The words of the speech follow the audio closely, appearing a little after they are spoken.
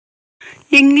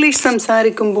English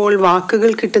സംസാരിക്കുമ്പോൾ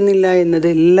വാക്കുകൾ കിട്ടുന്നില്ല എന്നത്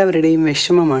എല്ലാവരുടെയും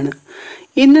വിഷമമാണ്.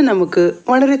 ഇന്ന് നമുക്ക്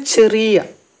വളരെ ചെറിയ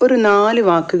ഒരു 4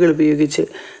 വാക്കുകൾ ഉപയോഗിച്ച്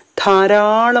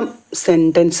ധാരാളം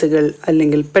സെൻറ്റൻസുകൾ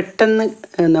അല്ലെങ്കിൽ പെട്ടെന്ന്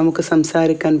നമുക്ക്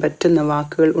സംസാരിക്കാൻ പറ്റുന്ന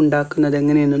വാക്കുകൾ ഉണ്ടാക്കുന്നത്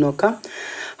എങ്ങനെയെന്ന് നോക്കാം.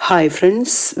 Hi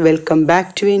friends, welcome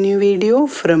back to A new video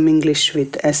from English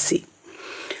with അസി.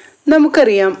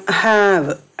 നമുക്കറിയാം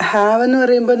ഹാവ് എന്ന്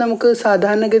പറയുമ്പോൾ നമുക്ക്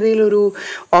സാധാരണഗതിയിൽ ഒരു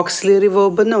ഓക്സിലറി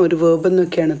വേർബെന്നോ ഒരു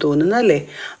വേർബെന്നൊക്കെയാണ് തോന്നുന്നത് അല്ലേ.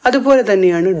 അതുപോലെ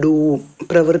തന്നെയാണ് ഡൂവും.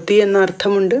 പ്രവൃത്തി എന്ന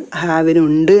അർത്ഥമുണ്ട്,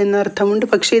 ഹാവിനുണ്ട് എന്ന അർത്ഥമുണ്ട്.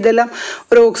 പക്ഷേ ഇതെല്ലാം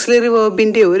ഒരു ഓക്സിലറി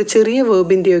വേർബിൻ്റെയോ ഒരു ചെറിയ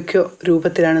വേർബിൻ്റെയൊക്കെ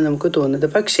രൂപത്തിലാണ് നമുക്ക് തോന്നുന്നത്.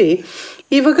 പക്ഷേ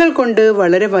ഇവകൾ കൊണ്ട്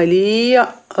വളരെ വലിയ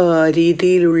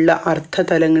രീതിയിലുള്ള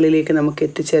അർത്ഥതലങ്ങളിലേക്ക് നമുക്ക്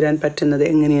എത്തിച്ചേരാൻ പറ്റുന്നത്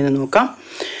എങ്ങനെയെന്ന് നോക്കാം.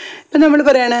 ഇപ്പം നമ്മൾ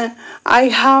പറയാണ് I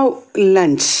have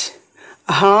lunch.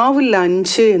 Have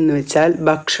lunch എന്ന് വെച്ചാൽ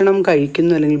ഭക്ഷണം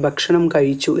കഴിക്കുന്നു അല്ലെങ്കിൽ ഭക്ഷണം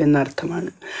കഴിച്ചു എന്നർത്ഥമാണ്.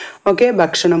 ഓക്കെ,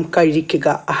 ഭക്ഷണം കഴിക്കുക,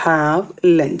 ഹാവ്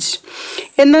ലഞ്ച്.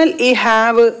 എന്നാൽ ഈ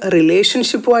ഹാവ്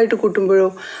റിലേഷൻഷിപ്പുമായിട്ട് കൂട്ടുമ്പോഴോ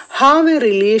ഹാവ് എ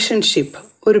റിലേഷൻഷിപ്പ്,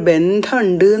 ഒരു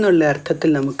ബന്ധമുണ്ട് എന്നുള്ള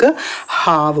അർത്ഥത്തിൽ നമുക്ക്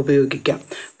ഹാവ് ഉപയോഗിക്കാം.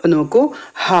 അപ്പോൾ നോക്കൂ,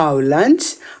 have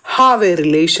lunch, have A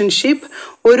relationship.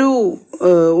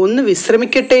 ഒന്ന്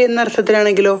വിശ്രമിക്കട്ടെ എന്ന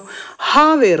അർത്ഥത്തിലാണെങ്കിലോ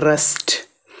have A rest,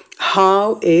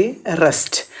 have A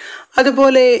rest.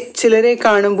 അതുപോലെ ചിലരെ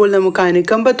കാണുമ്പോൾ നമുക്ക്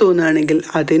അനുകമ്പ തോന്നുകയാണെങ്കിൽ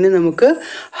അതിന് നമുക്ക്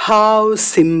ഹാവ്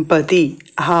സിമ്പതി,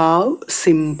 ഹാവ്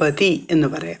സിമ്പതി എന്ന്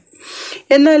പറയാം.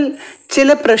 എന്നാൽ ചില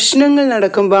പ്രശ്നങ്ങൾ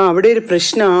നടക്കുമ്പോൾ അവിടെ ഒരു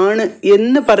പ്രശ്നമാണ്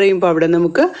എന്ന് പറയുമ്പോൾ അവിടെ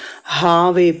നമുക്ക്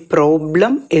ഹാവ് എ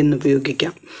പ്രോബ്ലം എന്ന്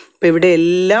ഉപയോഗിക്കാം. അപ്പം ഇവിടെ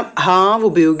എല്ലാം ഹാവ്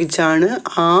ഉപയോഗിച്ചാണ്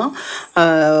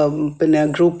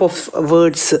ഗ്രൂപ്പ് ഓഫ്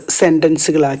വേർഡ്സ്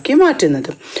സെൻറ്റൻസുകളാക്കി മാറ്റുന്നത്.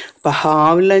 അപ്പോൾ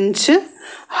have lunch,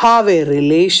 have A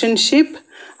relationship,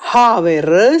 have a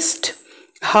rest,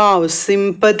 have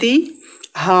sympathy,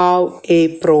 have a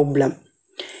problem.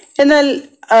 എന്നാൽ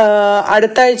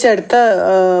അടുത്ത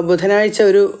ബുധനാഴ്ച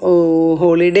ഒരു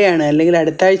ഹോളിഡേ ആണ് അല്ലെങ്കിൽ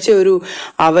അടുത്ത ആഴ്ച ഒരു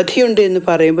അവധിയുണ്ട് എന്ന്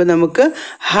പറയുമ്പോൾ നമുക്ക്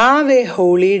ഹാവ് എ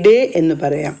ഹോളിഡേ എന്ന്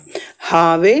പറയാം,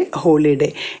 ഹാവ് എ ഹോളിഡേ.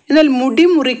 എന്നാൽ മുടി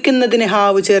മുറിക്കുന്നതിന്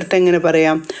ഹാവ് ചേർത്ത് എങ്ങനെ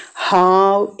പറയാം?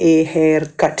 Have A hair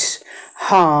cut,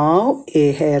 have A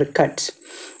hair cut.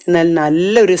 എന്നാൽ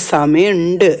നല്ലൊരു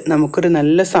സമയമുണ്ട്, നമുക്കൊരു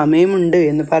നല്ല സമയമുണ്ട്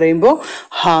എന്ന് പറയുമ്പോൾ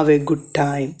have A good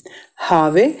time,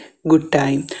 have A good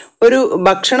time. ഒരു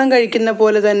ഭക്ഷണം കഴിക്കുന്ന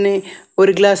പോലെ തന്നെ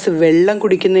ഒരു ഗ്ലാസ് വെള്ളം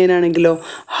കുടിക്കുന്നതിനാണെങ്കിലോ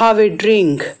have A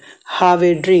drink,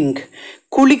 have A drink.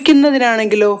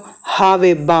 കുളിക്കുന്നതിനാണെങ്കിലോ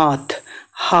have a bath,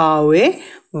 have a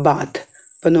bath.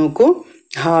 അപ്പോൾ നോക്കൂ,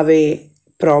 have A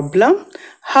problem,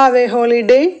 have A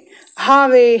holiday,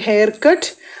 have A hair cut,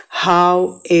 have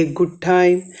a good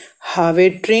time, have a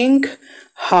drink,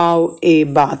 have a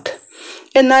bath.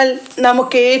 എന്നാൽ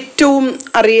നമുക്ക് ഏറ്റവും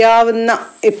അറിയാവുന്ന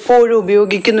എപ്പോഴും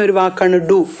ഉപയോഗിക്കുന്ന ഒരു വാക്കാണ്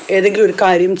ഡു. ഏതെങ്കിലും ഒരു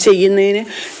കാര്യം ചെയ്യുന്നതിന്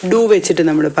ഡു വെച്ചിട്ട്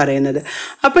നമ്മൾ പറയുന്നത്.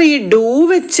 അപ്പോൾ ഈ ഡു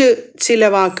വെച്ച് ചില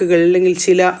വാക്കുകൾ അല്ലെങ്കിൽ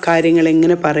ചില കാര്യങ്ങൾ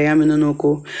എങ്ങനെ പറയാമെന്ന്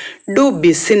നോക്കൂ. ഡു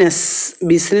ബിസിനസ്,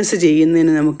 ബിസിനസ്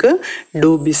ചെയ്യുന്നതിന് നമുക്ക്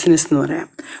ഡു ബിസിനസ് എന്ന് പറയാം.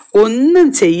 ഒന്നും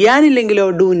ചെയ്യാനില്ലെങ്കിലോ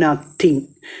ഡു നത്തിങ്.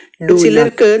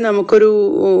 ചിലർക്ക് നമുക്കൊരു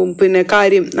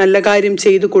നല്ല കാര്യം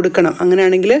ചെയ്തു കൊടുക്കണം,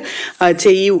 അങ്ങനെയാണെങ്കിൽ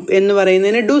ചെയ്യൂ എന്ന്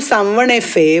പറയുന്നതിന് do someone A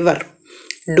favour,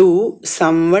 do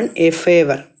someone A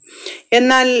favour.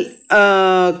 എന്നാൽ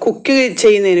കുക്ക്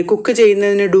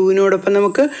ചെയ്യുന്നതിന് ഡൂവിനോടൊപ്പം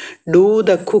നമുക്ക് do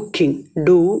the cooking,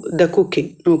 do the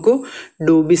cooking. നോക്കൂ,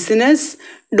 do business,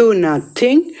 do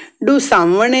nothing, do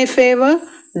someone A favour,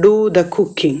 do the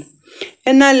cooking.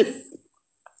 എന്നാൽ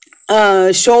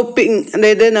ഷോപ്പിംഗ്,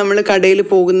 അതായത് നമ്മൾ കടയിൽ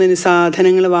പോകുന്നതിന്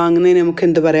സാധനങ്ങൾ വാങ്ങുന്നതിന് നമുക്ക്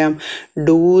എന്ത് പറയാം?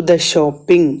 Do the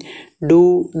shopping, do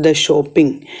the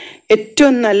shopping.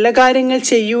 ഏറ്റവും നല്ല കാര്യങ്ങൾ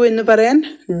ചെയ്യൂ എന്ന് പറയാൻ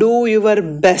do your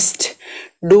best,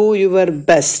 do your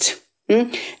best.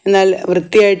 എന്നാൽ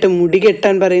വൃത്തിയായിട്ട് മുടി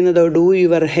കെട്ടാൻ പറയുന്നതോ ഡു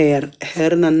യുവർ ഹെയർ,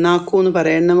 ഹെയർ നന്നാക്കൂ എന്ന്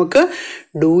പറയാൻ നമുക്ക്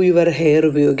ഡു യുവർ ഹെയർ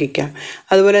ഉപയോഗിക്കാം.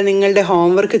 അതുപോലെ നിങ്ങളുടെ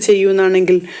homework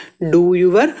ചെയ്യുമെന്നാണെങ്കിൽ do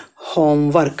your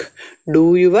homework, do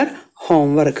your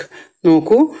homework.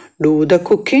 നോക്കൂ, do the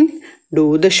cooking, do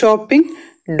the shopping,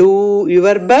 do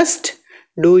your best,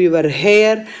 do your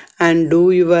hair and do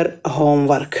your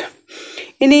homework.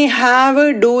 ഇനി ഹാവ്,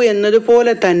 ഡു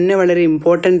എന്നതുപോലെ തന്നെ വളരെ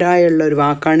ഇമ്പോർട്ടൻ്റ് ആയുള്ള ഒരു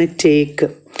വാക്കാണ് ടേക്ക്.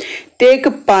 ടേക്ക്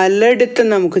പലയിടത്തും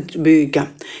നമുക്ക് ഉപയോഗിക്കാം.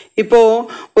 ഇപ്പോൾ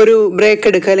ഒരു ബ്രേക്ക്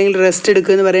എടുക്കുക അല്ലെങ്കിൽ റെസ്റ്റ്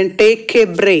എടുക്കുക എന്ന് പറയാൻ take A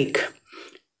break,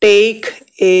 take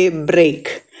A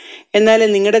break. എന്നാൽ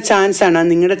നിങ്ങളുടെ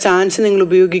ചാൻസ് നിങ്ങൾ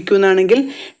ഉപയോഗിക്കുന്നാണെങ്കിൽ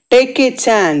ടേക്ക് എ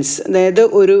ചാൻസ്, അതായത്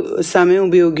ഒരു സമയം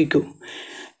ഉപയോഗിക്കൂ.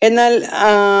 എന്നാൽ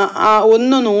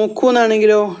ഒന്ന് നോക്കൂ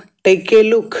എന്നാണെങ്കിലോ ടേക്ക് എ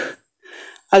ലുക്ക്.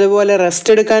 അതുപോലെ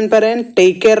റെസ്റ്റ് എടുക്കാൻ പറയാൻ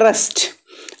ടേക്ക് എ റെസ്റ്റ്.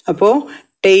 അപ്പോൾ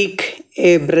take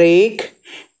A break,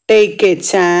 take A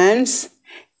chance,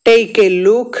 take A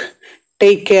look,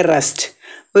 take A rest.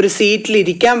 ഒരു സീറ്റിൽ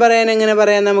ഇരിക്കാൻ പറയാൻ എങ്ങനെ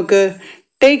പറയാം നമുക്ക്?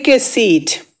 Take A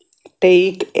seat.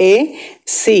 Take A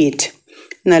seat.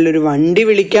 നല്ലൊരു വണ്ടി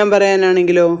വിളിക്കാൻ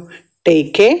പറയാനാണെങ്കിലോ?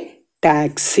 Take A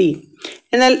taxi.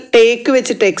 എന്നാൽ ടേക്ക്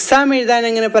വെച്ചിട്ട് എക്സാം എഴുതാൻ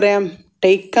എങ്ങനെ പറയാം?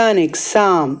 Take an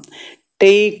exam.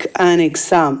 Take an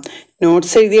exam.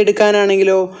 Notes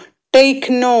എഴുതിയെടുക്കാനാണെങ്കിലോ?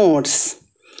 Take notes.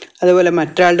 അതുപോലെ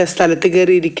മറ്റൊരാളുടെ സ്ഥലത്ത്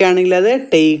കയറി ഇരിക്കുകയാണെങ്കിൽ അത്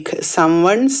ടേക്ക്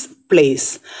സംവൺസ്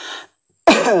പ്ലേസ്.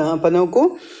 അപ്പം നോക്കൂ,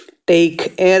 take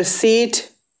air seat,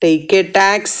 take A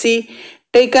taxi,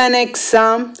 take an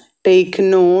exam, take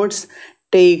notes,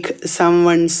 take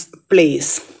someone's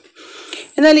place.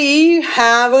 എന്നാൽ ഈ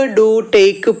ഹാവ്, ഡു,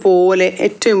 ടേക്ക് പോലെ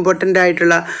ഏറ്റവും ഇമ്പോർട്ടൻ്റ്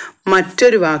ആയിട്ടുള്ള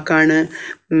മറ്റൊരു വാക്കാണ്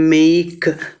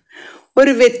മെയ്ക്ക്.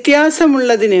 ഒരു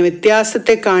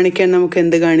വ്യത്യാസത്തെ കാണിക്കാൻ നമുക്ക്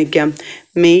എന്ത് കാണിക്കാം?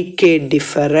 Make A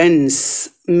difference.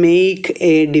 Make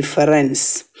A difference.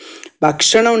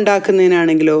 ഭക്ഷണം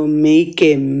ഉണ്ടാക്കുന്നതിനാണെങ്കിലോ? Make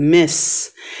A mess.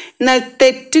 എന്നാൽ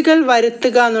തെറ്റുകൾ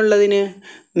വരുത്തുക എന്നുള്ളതിന്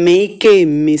make A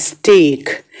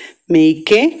mistake.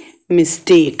 Make A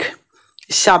mistake.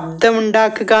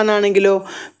 ശബ്ദമുണ്ടാക്കുക എന്നാണെങ്കിലോ?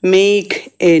 Make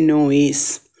A noise.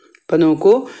 അപ്പോൾ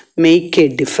നോക്കൂ, make A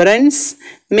difference,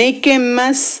 make A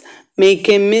mess,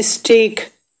 make A mistake,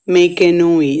 make A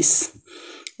noise.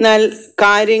 എന്നാൽ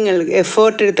കാര്യങ്ങൾ,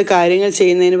 എഫേർട്ട് എടുത്ത് കാര്യങ്ങൾ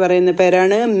ചെയ്യുന്നതിന് പറയുന്ന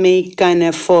പേരാണ് മേക്ക് ആൻ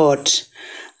എഫേർട്ട്.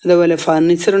 അതുപോലെ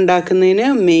ഫർണിച്ചർ ഉണ്ടാക്കുന്നതിന്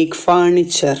make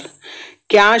furniture.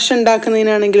 Cash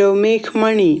ഉണ്ടാക്കുന്നതിനാണെങ്കിലോ? Make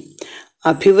money.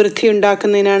 അഭിവൃദ്ധി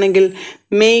ഉണ്ടാക്കുന്നതിനാണെങ്കിൽ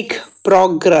make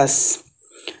progress.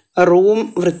 Room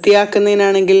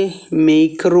വൃത്തിയാക്കുന്നതിനാണെങ്കിൽ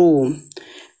make room.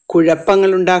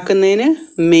 കുഴപ്പങ്ങൾ ഉണ്ടാക്കുന്നതിന്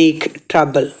മേക്ക്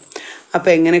ട്രബിൾ.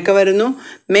 അപ്പോൾ എങ്ങനെയൊക്കെ വരുന്നു?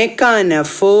 Make an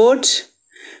effort,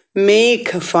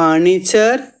 make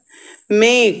furniture,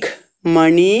 make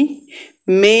money,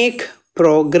 make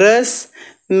progress,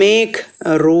 make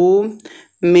room,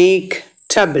 make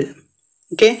trouble.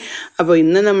 Okay, അപ്പോൾ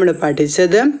ഇന്ന് നമ്മൾ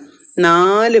പഠിച്ചത്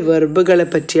 4 വെർബുകളെ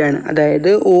പറ്റിയാണ്. അതായത്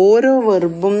ഓരോ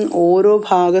വെർബും ഓരോ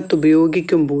ഭാഗത്ത്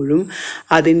ഉപയോഗിക്കുമ്പോഴും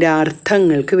അതിൻ്റെ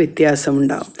അർത്ഥങ്ങൾക്ക്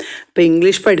വ്യത്യാസമുണ്ടാകും. അപ്പോൾ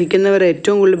ഇംഗ്ലീഷ് പഠിക്കുന്നവർ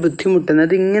ഏറ്റവും കൂടുതൽ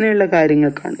ബുദ്ധിമുട്ടുന്നത് ഇങ്ങനെയുള്ള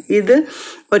കാര്യങ്ങൾക്കാണ്. ഇത്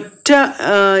ഒറ്റ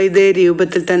ഇതേ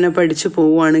രൂപത്തിൽ തന്നെ പഠിച്ചു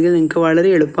പോവുകയാണെങ്കിൽ നിങ്ങൾക്ക് വളരെ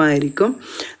എളുപ്പമായിരിക്കും.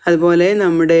 അതുപോലെ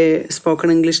നമ്മുടെ സ്പോക്കൺ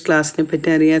ഇംഗ്ലീഷ് ക്ലാസ്സിനെ പറ്റി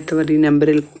അറിയാത്തവർ ഈ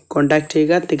നമ്പറിൽ കോൺടാക്റ്റ്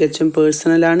ചെയ്യുക. തികച്ചും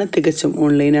പേഴ്സണലാണ്, തികച്ചും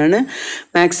ഓൺലൈനാണ്.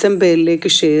 മാക്സിമം പേരിലേക്ക്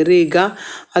ഷെയർ ചെയ്യുക.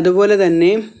 അതുപോലെ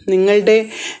തന്നെ നിങ്ങളുടെ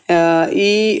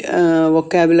ഈ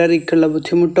വൊക്കാബുലറിക്കുള്ള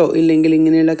ബുദ്ധിമുട്ടോ ഇല്ലെങ്കിൽ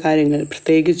ഇങ്ങനെയുള്ള കാര്യങ്ങൾ,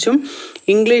 പ്രത്യേകിച്ചും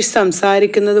ഇംഗ്ലീഷ്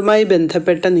സംസാരിക്കുന്നതുമായി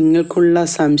ബന്ധപ്പെട്ട നിങ്ങൾക്കുള്ള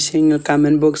സംശയങ്ങൾ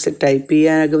കമൻറ്റ് ബോക്സിൽ ടൈപ്പ്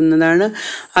ചെയ്യാനാകുന്നതാണ്.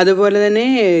 അതുപോലെ തന്നെ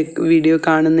വീഡിയോ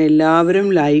കാണുന്ന എല്ലാവരും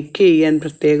ലൈക്ക് ചെയ്യാൻ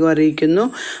പ്രത്യേകം അറിയിക്കുന്നു.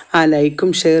 ആ ലൈക്കും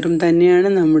ഷെയറും തന്നെയാണ്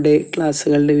നമ്മുടെ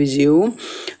ക്ലാസ്സുകളുടെ വിജയവും.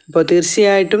 അപ്പോൾ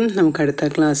തീർച്ചയായിട്ടും നമുക്ക് അടുത്ത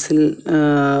ക്ലാസ്സിൽ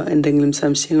എന്തെങ്കിലും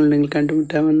സംശയങ്ങളുണ്ടെങ്കിൽ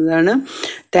കണ്ടുമുട്ടാവുന്നതാണ്.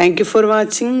 Thank you for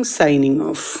watching. Signing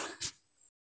off.